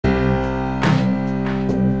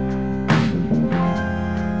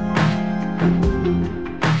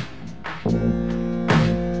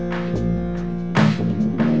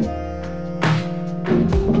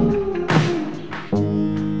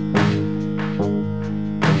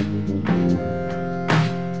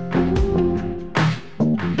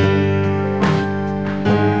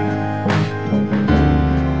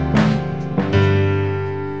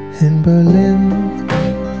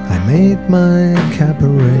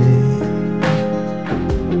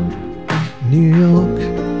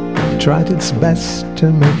tried its best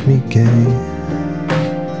to make me gay.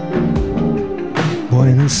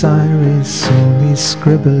 Buenos Aires saw me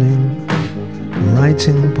scribbling,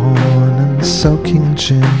 writing porn and soaking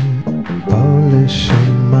gin, Polish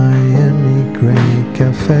in Miami grey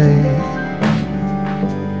cafe.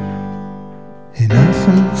 In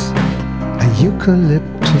Athens, a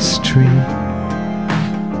eucalyptus tree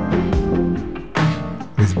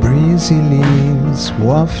with breezy leaves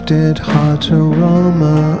wafted hot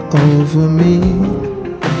aroma over me.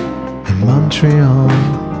 In Montreal,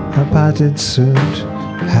 a padded suit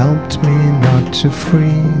helped me not to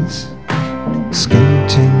freeze,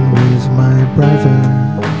 skating with my brother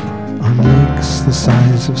on lakes the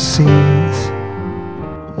size of seas.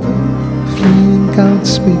 Fleeing out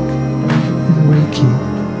speak in Reiki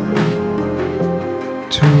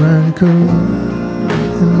to Rangoon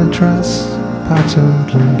in Madras patterned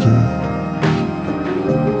lungi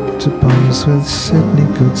to pose with Sydney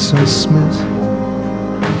Goodson Smith.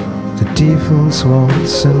 The Devil's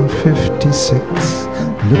Waltz in 56,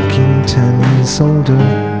 looking 10 years older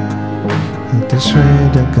at the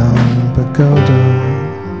Shredagon Pagoda.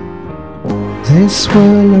 They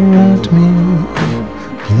swirl around me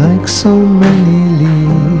like so many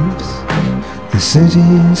leaves, the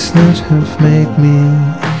cities that have made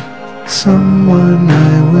me someone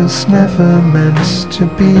I was never meant to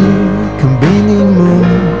be. Combini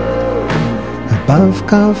moon above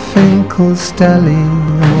Garfinkel's deli,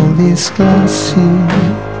 all these glassy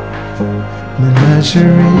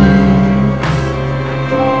menageries.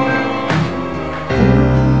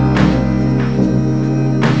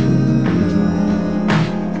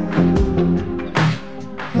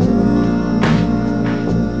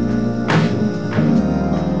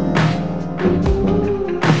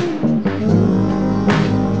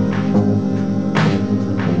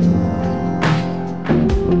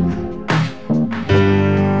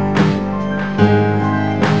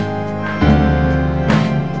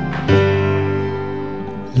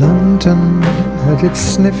 London at its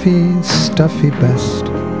sniffy, stuffy best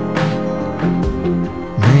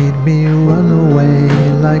made me run away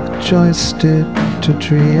like Joyce did to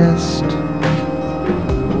Trieste.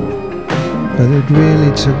 But it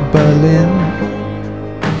really took Berlin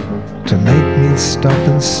to make me stop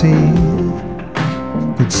and see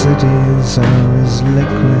that cities are as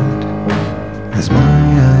liquid as my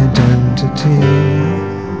identity.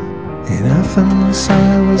 In Athens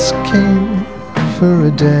I was king for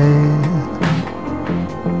a day.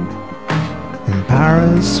 In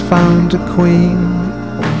Paris found a queen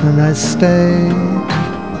and I stayed.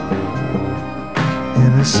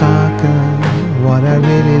 In Osaka what I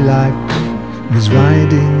really liked was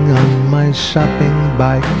riding on my shopping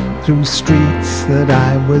bike through streets that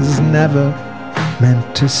I was never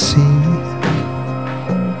meant to see.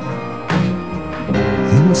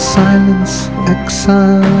 In silence,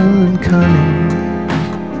 exile and cunning,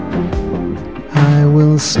 I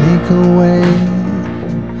will sneak away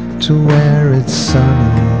to where it's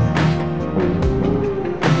sunny.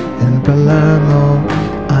 In Palermo,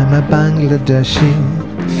 I'm a Bangladeshi,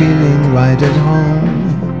 feeling right at home.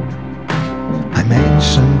 I'm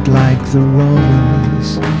ancient like the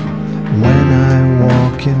Romans when I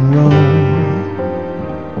walk in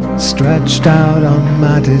Rome. Stretched out on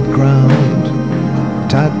matted ground,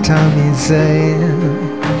 Tatamize,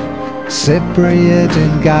 Cypriot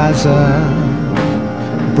in Gaza,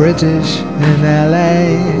 British in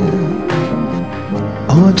LA,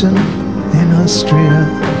 Auden in Austria,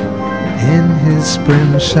 in his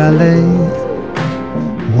prim chalet,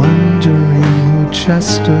 wondering who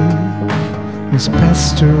Chester was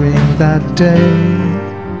pestering that day.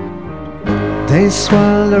 They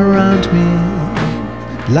swirl around me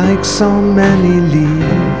like so many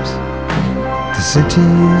leaves, the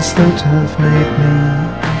cities that have made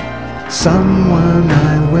me someone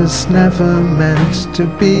I was never meant to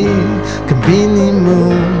be. Combini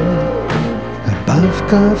moon above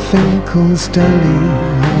Garfinkel's deli,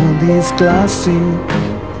 all these glassy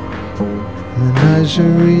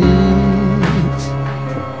menageries.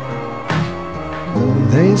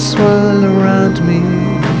 They swirl around me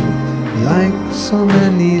like so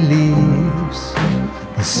many leaves,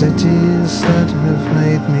 the cities that have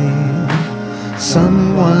made me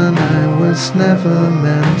someone I was never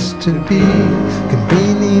meant to be.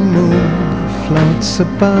 Combini moon floats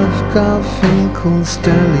above Garfinkel's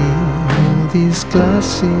deli, all these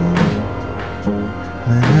glassy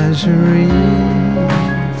menageries.